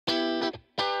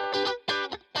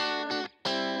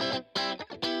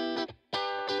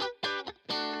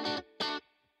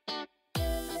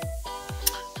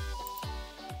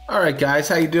All right, guys,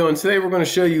 how you doing? Today we're going to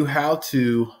show you how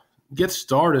to get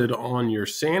started on your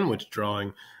sandwich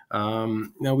drawing.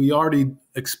 Now we already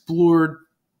explored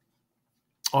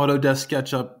Autodesk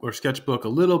SketchUp or Sketchbook a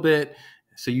little bit,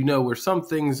 so you know where some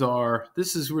things are.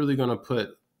 This is really going to put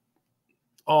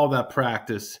all that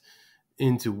practice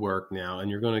into work now,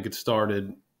 and you're going to get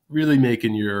started really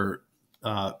making your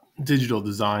digital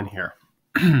design here.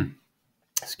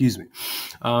 Excuse me.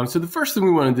 So the first thing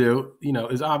we want to do,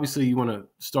 is obviously you want to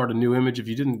start a new image. If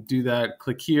you didn't do that,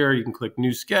 click here. You can click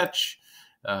New Sketch,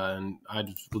 and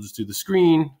we'll just do the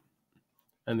screen,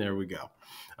 and there we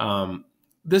go.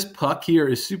 This puck here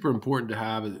is super important to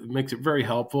have. It makes it very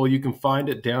helpful. You can find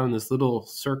it down in this little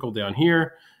circle down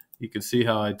here. You can see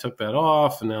how I took that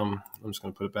off, and now I'm just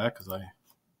going to put it back because I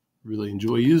really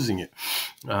enjoy using it.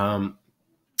 Now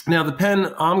the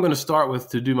pen I'm going to start with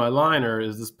to do my liner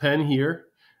is this pen here.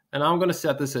 And I'm going to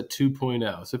set this at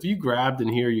 2.0. So if you grabbed in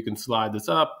here, you can slide this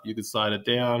up. You can slide it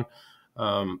down.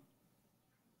 I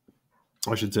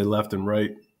should say left and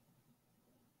right.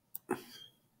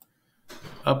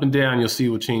 Up and down, you'll see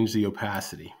will change the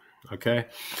opacity. Okay.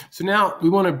 So now we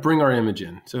want to bring our image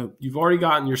in. So you've already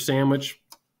gotten your sandwich.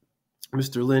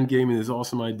 Mr. Lin gave me this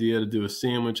awesome idea to do a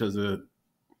sandwich as a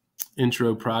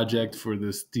intro project for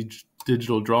this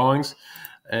digital drawings.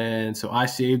 And so I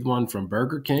saved one from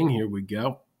Burger King. Here we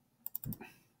go.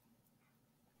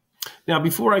 Now,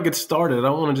 before I get started, I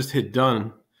don't want to just hit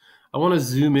done. I want to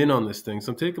zoom in on this thing.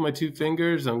 So I'm taking my two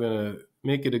fingers. I'm going to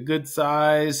make it a good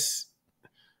size.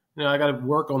 I got to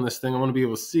work on this thing. I want to be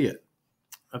able to see it.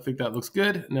 I think that looks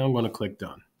good. Now I'm going to click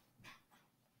done.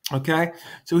 Okay.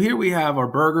 So here we have our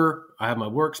burger. I have my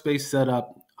workspace set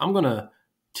up. I'm going to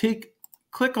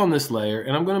click on this layer,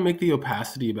 and I'm going to make the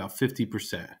opacity about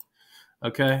 50%.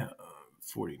 Okay.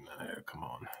 49. Come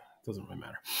on. Doesn't really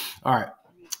matter. All right.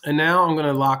 And now I'm going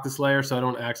to lock this layer so I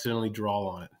don't accidentally draw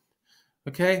on it.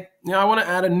 Okay. Now I want to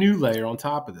add a new layer on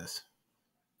top of this.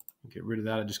 Get rid of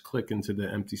that. I just click into the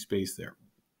empty space there.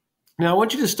 Now I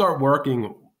want you to start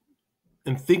working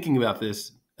and thinking about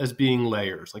this as being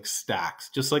layers, like stacks,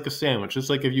 just like a sandwich.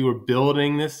 Just like if you were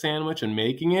building this sandwich and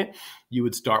making it, you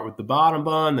would start with the bottom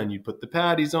bun, then you'd put the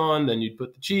patties on, then you'd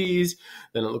put the cheese,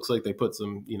 then it looks like they put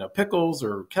some, pickles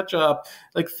or ketchup.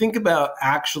 Like think about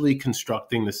actually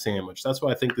constructing the sandwich. That's why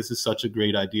I think this is such a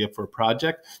great idea for a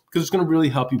project, because it's going to really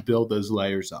help you build those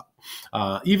layers up.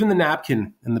 Even the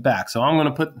napkin in the back. So I'm going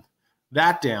to put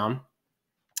that down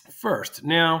first.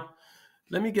 Now,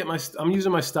 let me get I'm using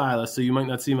my stylus, so you might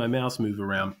not see my mouse move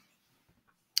around.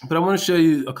 But I want to show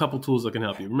you a couple tools that can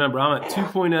help you. Remember, I'm at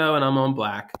 2.0 and I'm on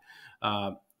black.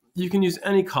 You can use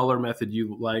any color method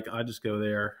you like. I just go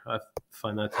there. I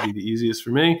find that to be the easiest for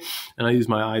me. And I use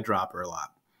my eyedropper a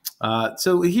lot.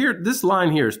 So here, this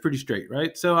line here is pretty straight,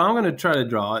 right? So I'm going to try to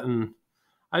draw it. And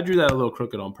I drew that a little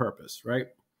crooked on purpose, right?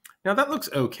 Now that looks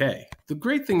okay. The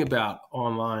great thing about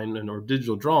online or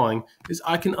digital drawing is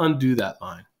I can undo that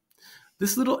line.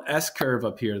 This little S curve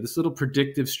up here, this little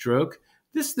predictive stroke,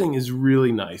 this thing is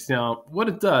really nice. Now, what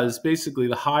it does, basically,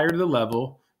 the higher the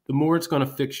level, the more it's going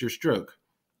to fix your stroke,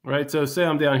 right? So say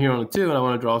I'm down here on a 2 and I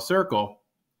want to draw a circle.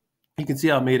 You can see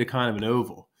how it made it kind of an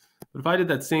oval. But if I did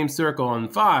that same circle on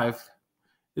 5,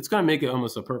 it's going to make it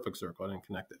almost a perfect circle. I didn't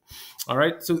connect it. All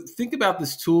right, so think about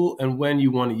this tool and when you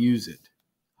want to use it.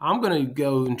 I'm going to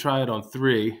go and try it on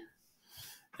 3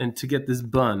 and to get this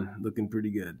bun looking pretty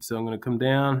good. So I'm going to come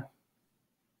down.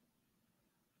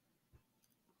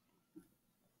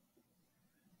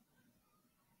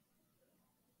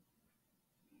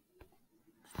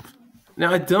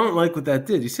 Now, I don't like what that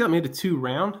did. You see how I made it too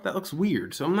round? That looks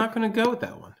weird, so I'm not going to go with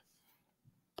that one.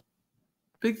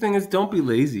 Big thing is don't be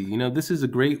lazy. This is a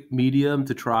great medium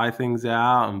to try things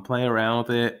out and play around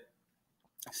with it.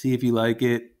 See if you like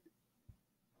it.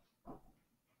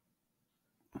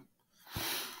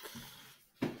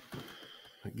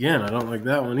 Again, I don't like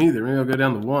that one either. Maybe I'll go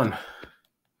down to 1.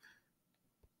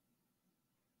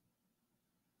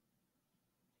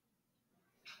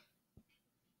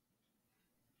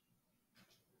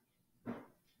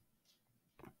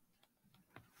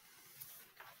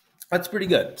 That's pretty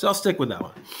good. So I'll stick with that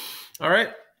one. All right.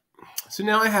 So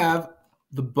now I have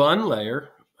the bun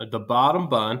layer, the bottom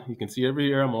bun. You can see over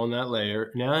here, I'm on that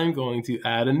layer. Now I'm going to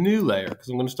add a new layer because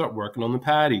I'm going to start working on the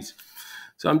patties.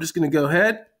 So I'm just going to go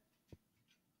ahead.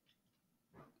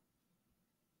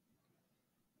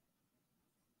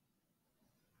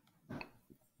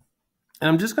 And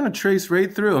I'm just going to trace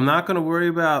right through. I'm not going to worry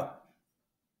about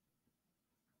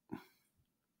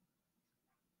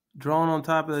drawing on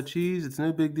top of the cheese. It's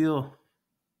no big deal.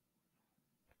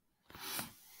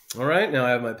 All right, now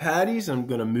I have my patties. I'm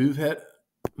going to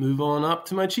move on up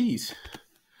to my cheese.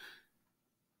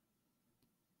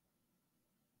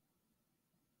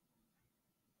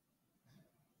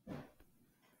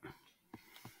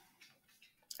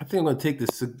 I think I'm going to take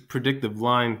this predictive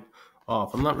line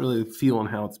off. I'm not really feeling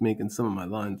how it's making some of my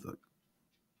lines look.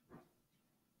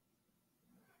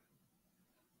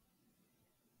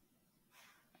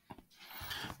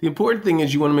 The important thing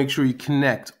is you want to make sure you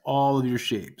connect all of your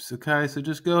shapes, okay? So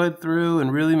just go ahead through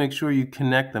and really make sure you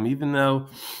connect them, even though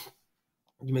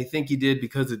you may think you did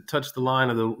because it touched the line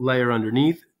of the layer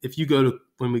underneath. If you go to,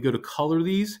 when we go to color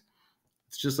these,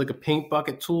 it's just like a paint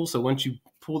bucket tool. So once you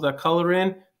pull that color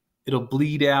in, it'll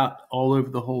bleed out all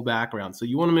over the whole background. So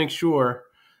you want to make sure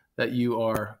that you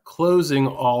are closing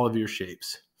all of your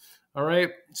shapes. All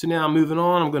right, so now moving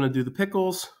on, I'm going to do the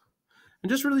pickles and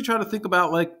just really try to think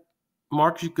about like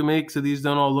marks you can make so these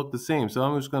don't all look the same. So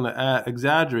I'm just going to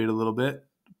exaggerate a little bit,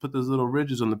 put those little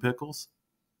ridges on the pickles.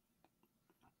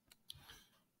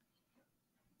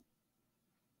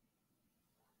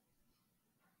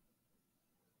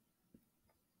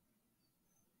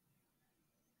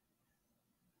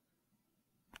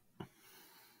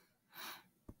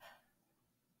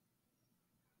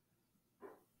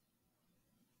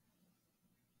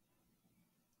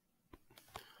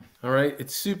 All right,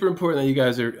 it's super important that you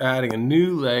guys are adding a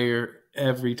new layer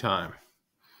every time.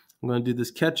 I'm going to do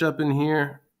this ketchup in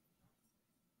here.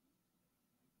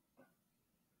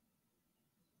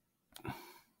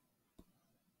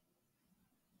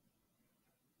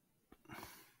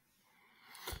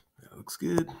 That looks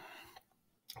good.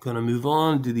 I'm going to move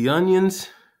on, do the onions.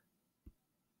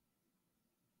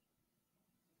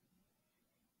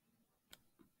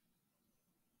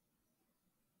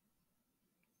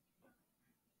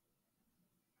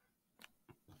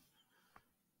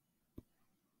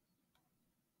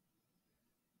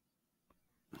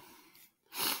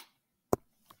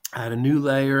 Add a new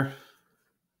layer.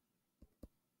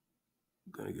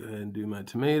 I'm going to go ahead and do my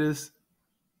tomatoes.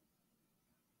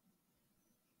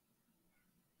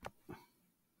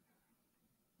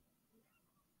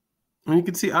 And you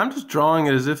can see I'm just drawing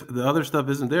it as if the other stuff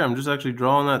isn't there. I'm just actually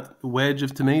drawing that wedge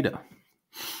of tomato,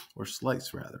 or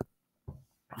slice rather.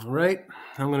 All right,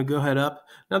 I'm going to go ahead up.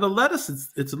 Now the lettuce,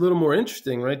 it's a little more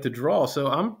interesting, right, to draw. So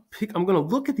I'm going to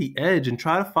look at the edge and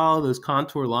try to follow those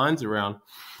contour lines around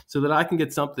so that I can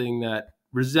get something that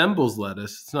resembles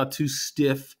lettuce. It's not too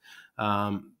stiff.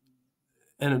 And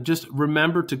just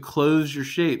remember to close your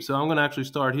shape. So I'm going to actually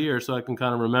start here so I can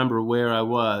kind of remember where I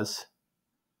was.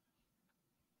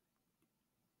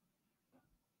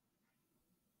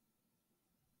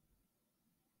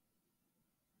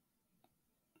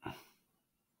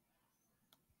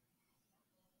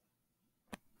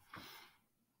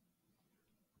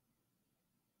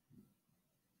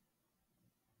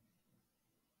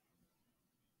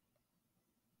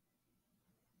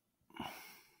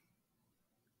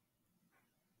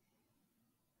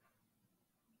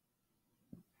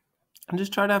 And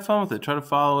just try to have fun with it. Try to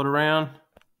follow it around.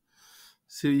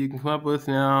 See what you can come up with.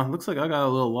 Now, looks like I got a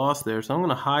little lost there. So I'm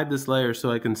going to hide this layer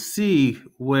so I can see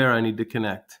where I need to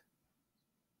connect.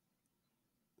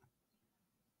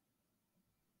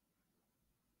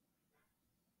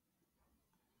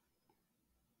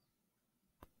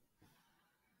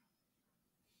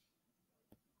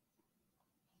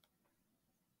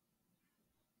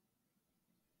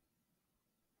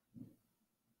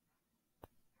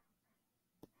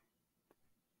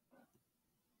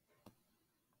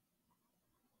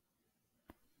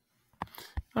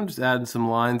 I'm just adding some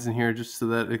lines in here just so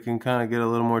that it can kind of get a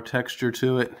little more texture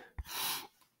to it.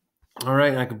 All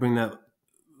right, I can bring that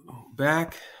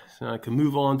back so I can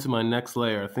move on to my next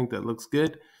layer. I think that looks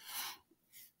good.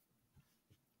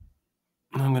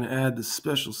 I'm going to add the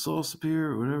special sauce up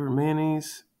here, or whatever,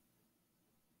 mayonnaise.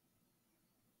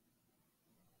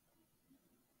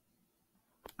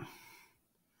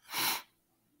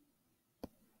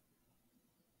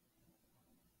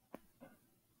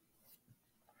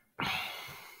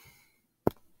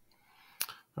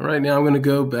 All right, now I'm going to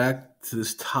go back to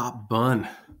this top bun.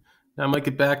 Now I might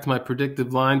get back to my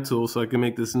predictive line tool so I can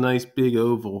make this nice big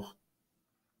oval.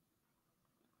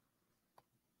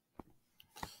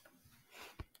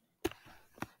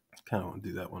 Kind of want to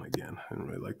do that one again. I didn't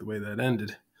really like the way that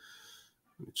ended.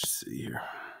 Let's see here.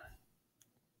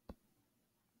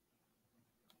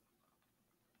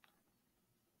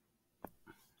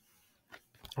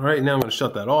 All right, now I'm going to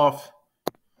shut that off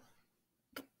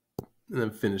and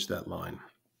then finish that line.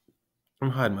 I'm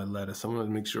hiding my lettuce. I'm going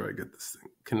to make sure I get this thing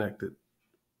connected.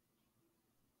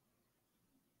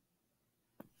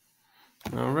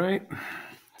 All right.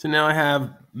 So now I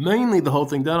have mainly the whole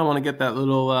thing done. I want to get that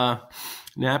little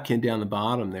napkin down the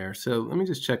bottom there. So let me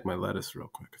just check my lettuce real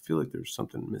quick. I feel like there's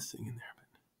something missing in there.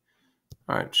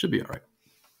 But all right, should be all right.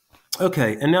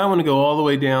 Okay, and now I want to go all the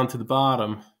way down to the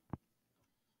bottom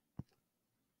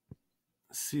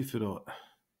Let's see if it'll.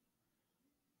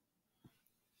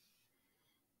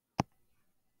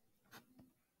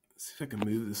 Let's see if I can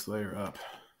move this layer up.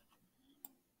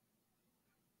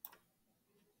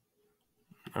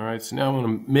 All right, so now I'm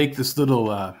going to make this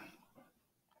little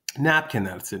napkin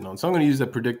that it's sitting on. So I'm going to use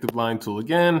that predictive line tool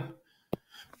again. I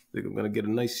think I'm going to get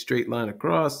a nice straight line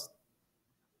across.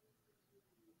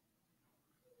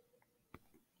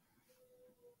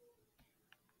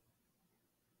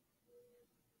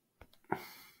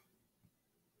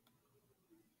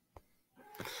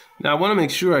 Now I want to make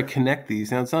sure I connect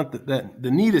these. Now it's not the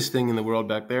neatest thing in the world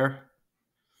back there.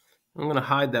 I'm going to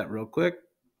hide that real quick.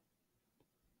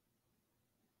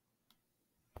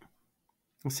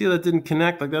 And see how that didn't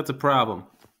connect? Like that's a problem.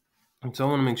 And so I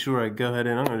want to make sure I go ahead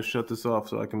and I'm going to shut this off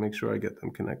so I can make sure I get them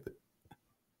connected.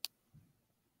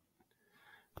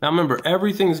 Now remember,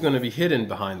 everything's going to be hidden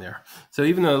behind there. So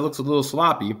even though it looks a little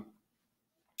sloppy,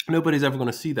 nobody's ever going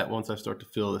to see that once I start to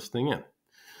fill this thing in.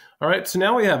 All right, so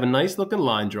now we have a nice looking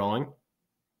line drawing.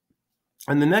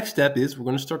 And the next step is we're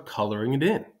going to start coloring it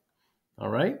in. All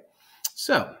right,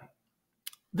 so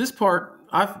this part,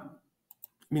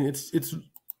 it's the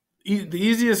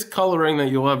easiest coloring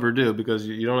that you'll ever do because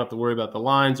you don't have to worry about the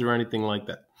lines or anything like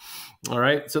that. All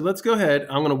right, so let's go ahead.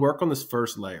 I'm going to work on this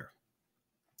first layer.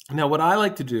 Now, what I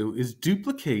like to do is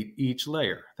duplicate each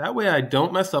layer. That way I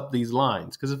don't mess up these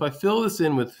lines because if I fill this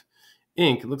in with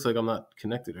ink, it looks like I'm not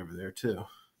connected over there too.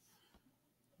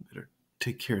 Better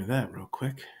take care of that real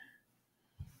quick.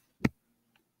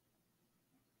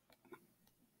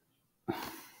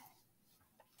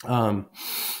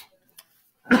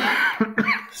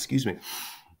 Excuse me.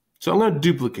 So I'm going to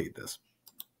duplicate this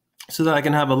so that I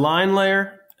can have a line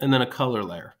layer and then a color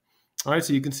layer. All right,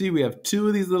 so you can see we have two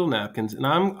of these little napkins, and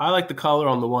I like the color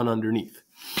on the one underneath.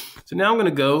 So now I'm going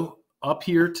to go up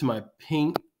here to my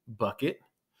paint bucket.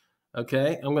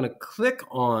 Okay, I'm going to click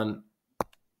on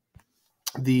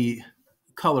the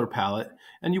color palette,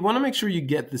 and you want to make sure you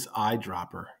get this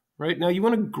eyedropper. Right now, you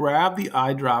want to grab the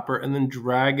eyedropper and then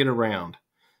drag it around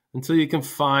until you can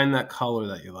find that color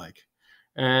that you like.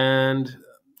 And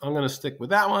I'm going to stick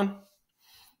with that one.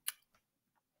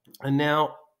 And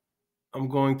now I'm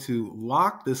going to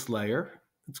lock this layer.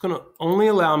 It's going to only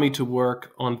allow me to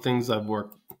work on things I've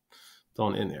worked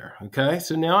on in there. Okay,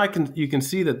 so now you can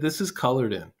see that this is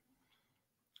colored in.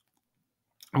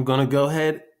 I'm going to go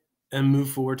ahead and move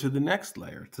forward to the next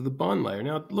layer, to the bun layer.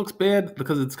 Now it looks bad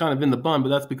because it's kind of in the bun, but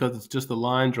that's because it's just a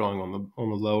line drawing on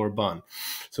the lower bun.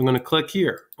 So I'm going to click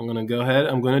here. I'm going to go ahead.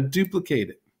 I'm going to duplicate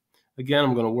it. Again,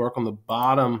 I'm going to work on the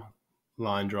bottom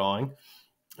line drawing,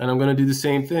 and I'm going to do the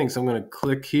same thing. So I'm going to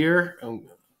click here. I'm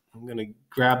going to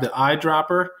grab the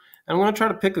eyedropper, and I'm going to try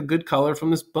to pick a good color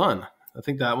from this bun. I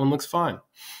think that one looks fine.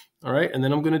 All right, and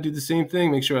then I'm going to do the same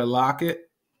thing. Make sure I lock it.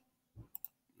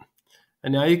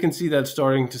 And now you can see that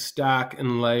starting to stack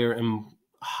and layer and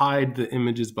hide the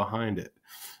images behind it.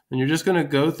 And you're just going to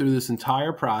go through this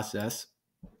entire process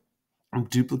and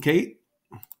duplicate.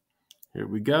 Here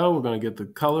we go. We're going to get the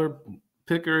color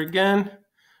picker again.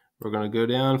 We're going to go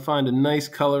down, find a nice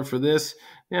color for this.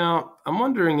 Now, I'm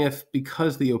wondering if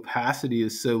because the opacity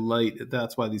is so light,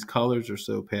 that's why these colors are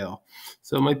so pale.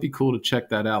 So it might be cool to check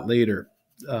that out later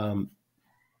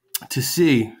to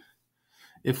see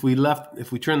if we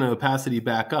turn the opacity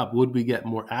back up, would we get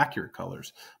more accurate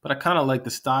colors? But I kind of like the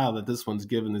style that this one's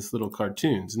given this little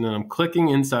cartoons. And then I'm clicking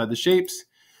inside the shapes.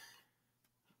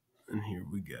 And here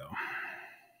we go.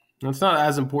 Now it's not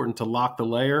as important to lock the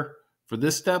layer for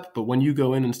this step, but when you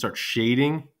go in and start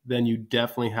shading, then you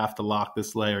definitely have to lock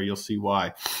this layer. You'll see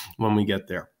why when we get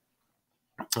there.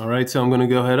 All right, so I'm going to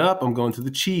go ahead up. I'm going to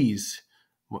the cheese.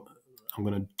 I'm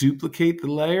going to duplicate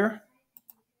the layer.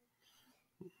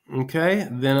 Okay,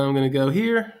 then I'm going to go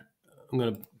here. I'm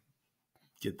going to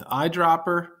get the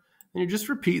eyedropper, and you're just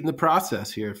repeating the process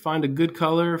here. Find a good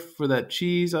color for that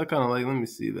cheese. I kind of like, let me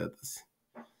see that.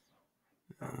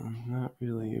 Not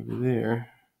really over there.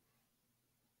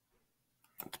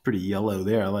 It's pretty yellow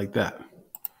there. I like that.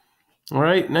 All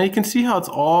right, now you can see how it's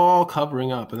all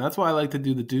covering up, and that's why I like to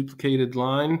do the duplicated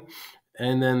line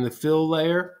and then the fill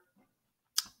layer.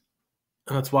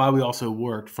 And that's why we also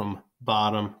worked from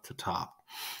bottom to top.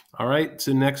 All right,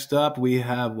 so next up we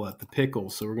have what? The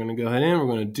pickles. So we're going to go ahead and we're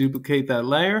going to duplicate that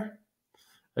layer.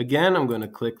 Again, I'm going to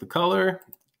click the color,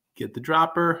 get the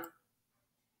dropper,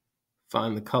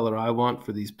 find the color I want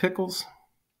for these pickles.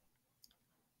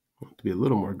 I want it to be a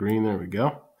little more green. There we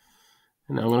go.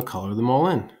 And now I'm going to color them all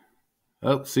in.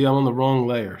 Oh, see, I'm on the wrong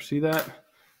layer. See that?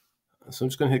 So I'm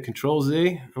just going to hit Control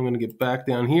Z. I'm going to get back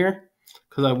down here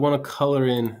because I want to color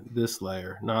in this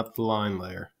layer, not the line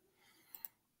layer.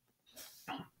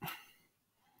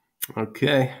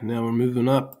 Okay, now we're moving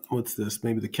up. What's this?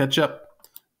 Maybe the ketchup.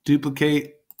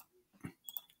 Duplicate.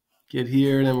 Get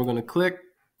here, and then we're going to click.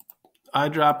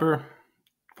 Eyedropper.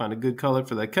 Find a good color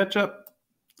for that ketchup.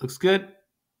 Looks good.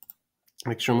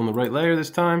 Make sure I'm on the right layer this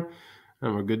time,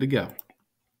 and we're good to go.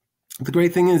 The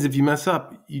great thing is, if you mess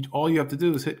up, all you have to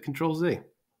do is hit Control Z.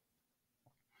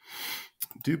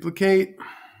 Duplicate.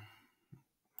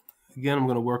 Again, I'm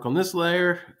going to work on this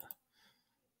layer.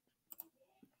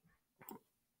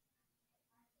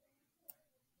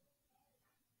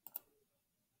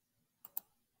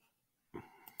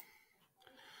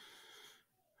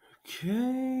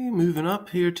 Okay, moving up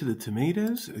here to the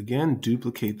tomatoes. Again,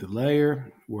 duplicate the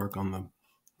layer, work on the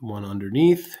one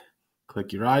underneath,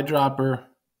 click your eyedropper,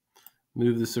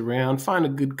 move this around, find a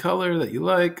good color that you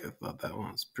like. I thought that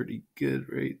one was pretty good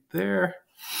right there.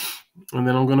 And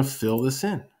then I'm going to fill this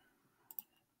in.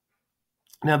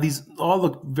 Now, these all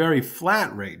look very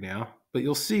flat right now, but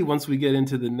you'll see once we get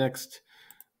into the next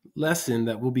lesson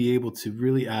that we'll be able to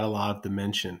really add a lot of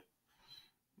dimension.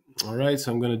 All right, so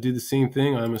I'm going to do the same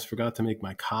thing. I almost forgot to make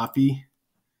my copy.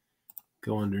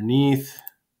 Go underneath.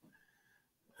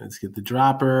 Let's get the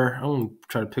dropper. I'm going to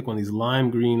try to pick one of these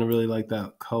lime green. I really like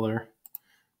that color.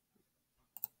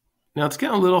 Now, it's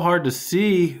getting a little hard to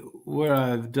see where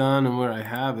I've done and where I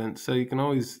haven't, so you can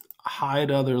always hide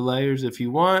other layers if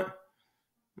you want.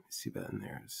 Let me see that in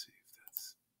there. Let's see if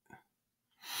that's...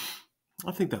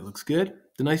 I think that looks good.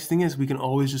 The nice thing is we can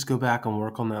always just go back and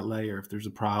work on that layer if there's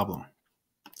a problem.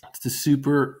 It's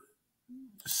super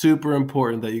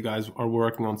important that you guys are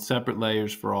working on separate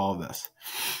layers for all of this.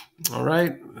 All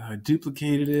right, I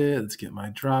duplicated it. Let's get my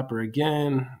dropper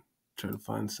again. Try to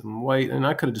find some white, and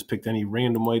I could have just picked any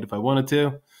random white if I wanted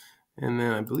to. And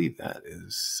then I believe that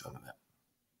is some of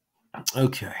that.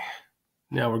 Okay,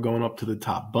 now we're going up to the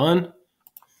top bun.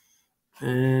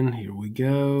 And here we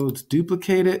go. Let's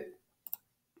duplicate it.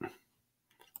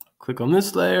 Click on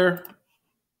this layer.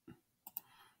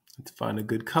 Let's find a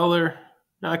good color.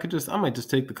 Now I might just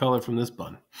take the color from this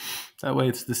bun. That way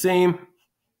it's the same.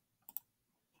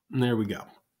 And there we go.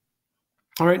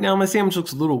 All right, now my sandwich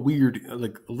looks a little weird,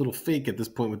 like a little fake at this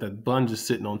point with that bun just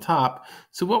sitting on top.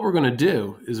 So what we're going to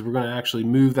do is we're going to actually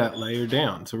move that layer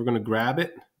down. So we're going to grab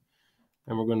it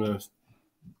and we're going to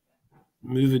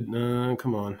move it.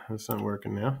 Come on, that's not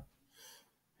working now.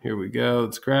 Here we go.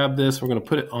 Let's grab this. We're going to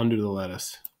put it under the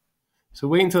lettuce. So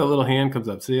wait until the little hand comes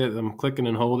up. See it? I'm clicking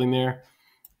and holding there.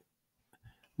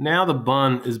 Now the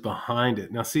bun is behind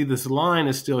it. Now see, this line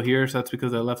is still here, so that's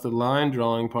because I left the line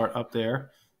drawing part up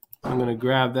there. So I'm going to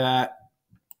grab that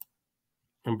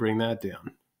and bring that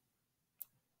down.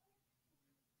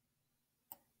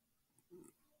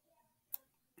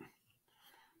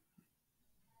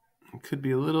 It could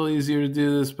be a little easier to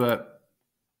do this, but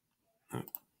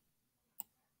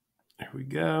there we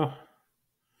go.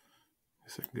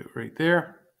 So I can go right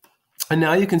there. And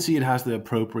now you can see it has the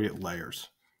appropriate layers.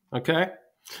 Okay?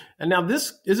 And now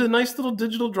this is a nice little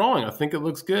digital drawing. I think it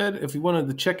looks good. If you wanted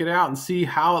to check it out and see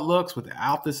how it looks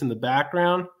without this in the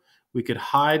background, we could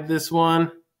hide this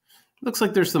one. Looks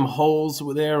like there's some holes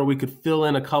there, or we could fill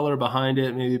in a color behind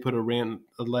it, maybe put a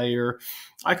layer.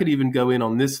 I could even go in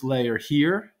on this layer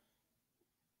here.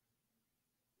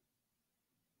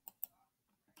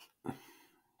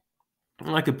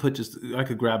 I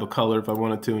could grab a color if I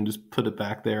wanted to and just put it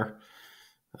back there.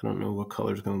 I don't know what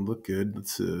color is going to look good.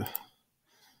 Let's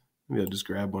maybe I'll just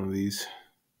grab one of these.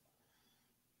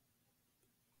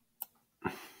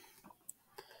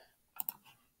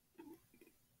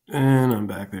 And I'm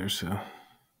back there, so.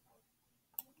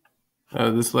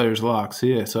 This layer's locked.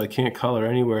 See it? So I can't color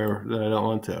anywhere that I don't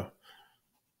want to.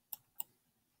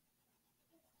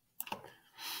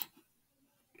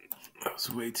 That was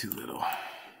way too little.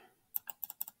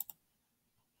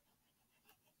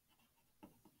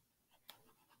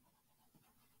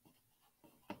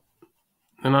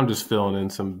 And I'm just filling in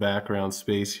some background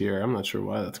space here. I'm not sure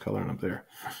why that's coloring up there.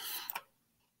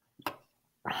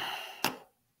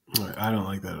 All right, I don't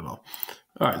like that at all.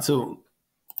 All right, so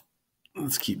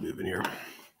let's keep moving here.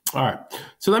 All right,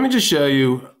 so let me just show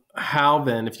you how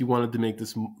then, if you wanted to make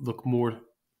this look more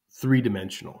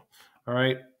three-dimensional, all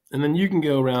right? And then you can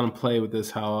go around and play with this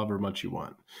however much you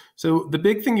want. So the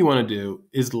big thing you want to do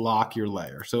is lock your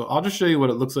layer. So I'll just show you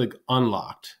what it looks like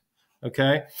unlocked,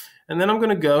 okay? And then I'm going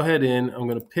to go ahead I'm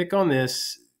going to pick on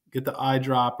this, get the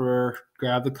eyedropper,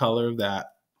 grab the color of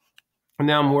that. And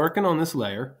now I'm working on this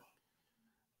layer.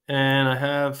 And I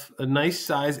have a nice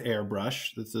size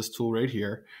airbrush. That's this tool right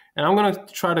here. And I'm going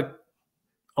to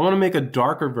I want to make a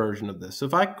darker version of this. So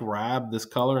if I grab this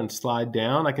color and slide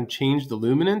down, I can change the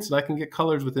luminance and I can get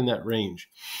colors within that range.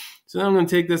 So then I'm going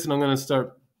to take this and I'm going to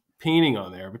start painting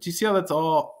on there. But you see how that's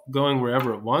all going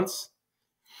wherever it wants?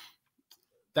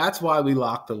 That's why we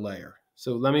lock the layer.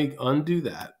 So let me undo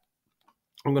that.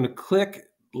 I'm going to click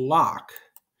lock.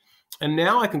 And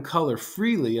now I can color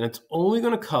freely, and it's only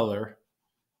going to color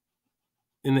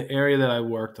in the area that I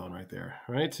worked on right there,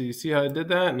 right? So you see how I did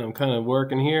that? And I'm kind of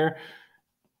working here.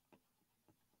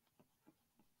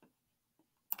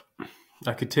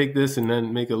 I could take this and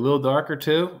then make it a little darker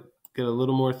too. Get a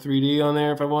little more 3D on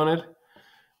there if I wanted.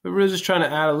 But we're just trying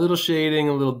to add a little shading,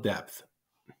 a little depth.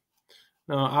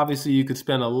 Now, obviously, you could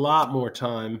spend a lot more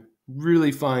time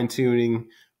really fine-tuning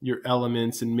your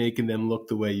elements and making them look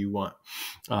the way you want.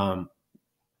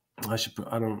 I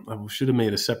should have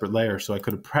made a separate layer so I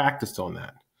could have practiced on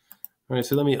that. All right,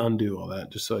 so let me undo all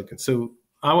that just so I can. So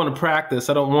I want to practice.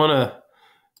 I don't want to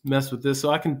mess with this, so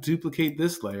I can duplicate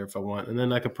this layer if I want, and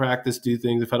then I could practice, do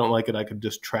things. If I don't like it, I could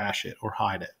just trash it or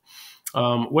hide it.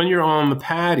 When you're on the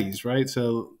patties, right?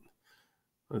 So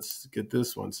let's get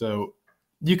this one. So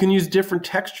you can use different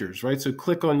textures, right? So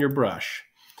click on your brush.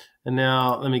 And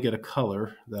now let me get a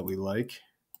color that we like.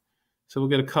 So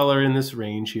we'll get a color in this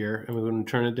range here, and we're going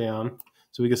to turn it down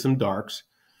so we get some darks.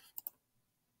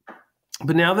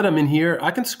 But now that I'm in here, I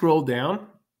can scroll down,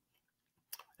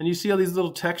 and you see all these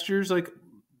little textures. Like,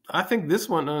 I think this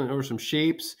one, or some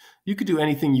shapes, you could do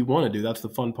anything you want to do. That's the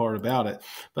fun part about it.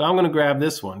 But I'm going to grab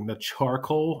this one, the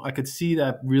charcoal. I could see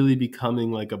that really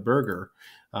becoming like a burger.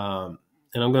 And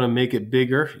I'm going to make it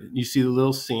bigger. You see the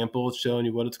little sample. It's showing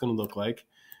you what it's going to look like.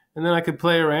 And then I could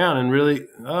play around and really,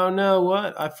 oh no,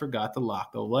 what? I forgot to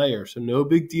lock the layer. So no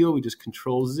big deal. We just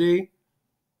Control Z,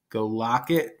 go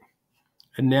lock it.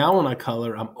 And now when I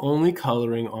color, I'm only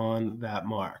coloring on that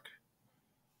mark.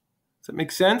 Does that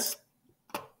make sense?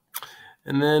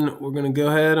 And then we're going to go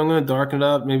ahead. I'm going to darken it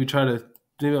up. Maybe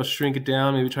I'll shrink it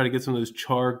down. Maybe try to get some of those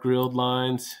char grilled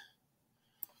lines.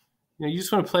 You know, you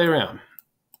just want to play around.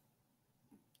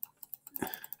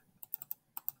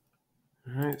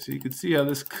 All right, so you can see how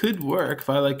this could work. If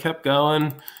I kept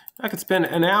going, I could spend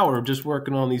an hour just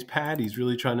working on these patties,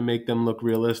 really trying to make them look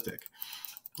realistic.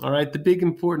 All right, the big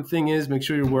important thing is make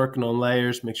sure you're working on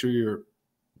layers, make sure you're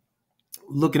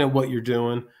looking at what you're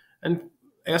doing, and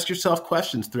ask yourself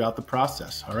questions throughout the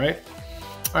process, all right?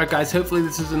 All right, guys, hopefully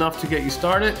this is enough to get you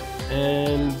started,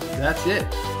 and that's it.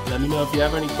 Let me know if you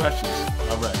have any questions.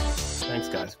 All right, thanks,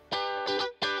 guys.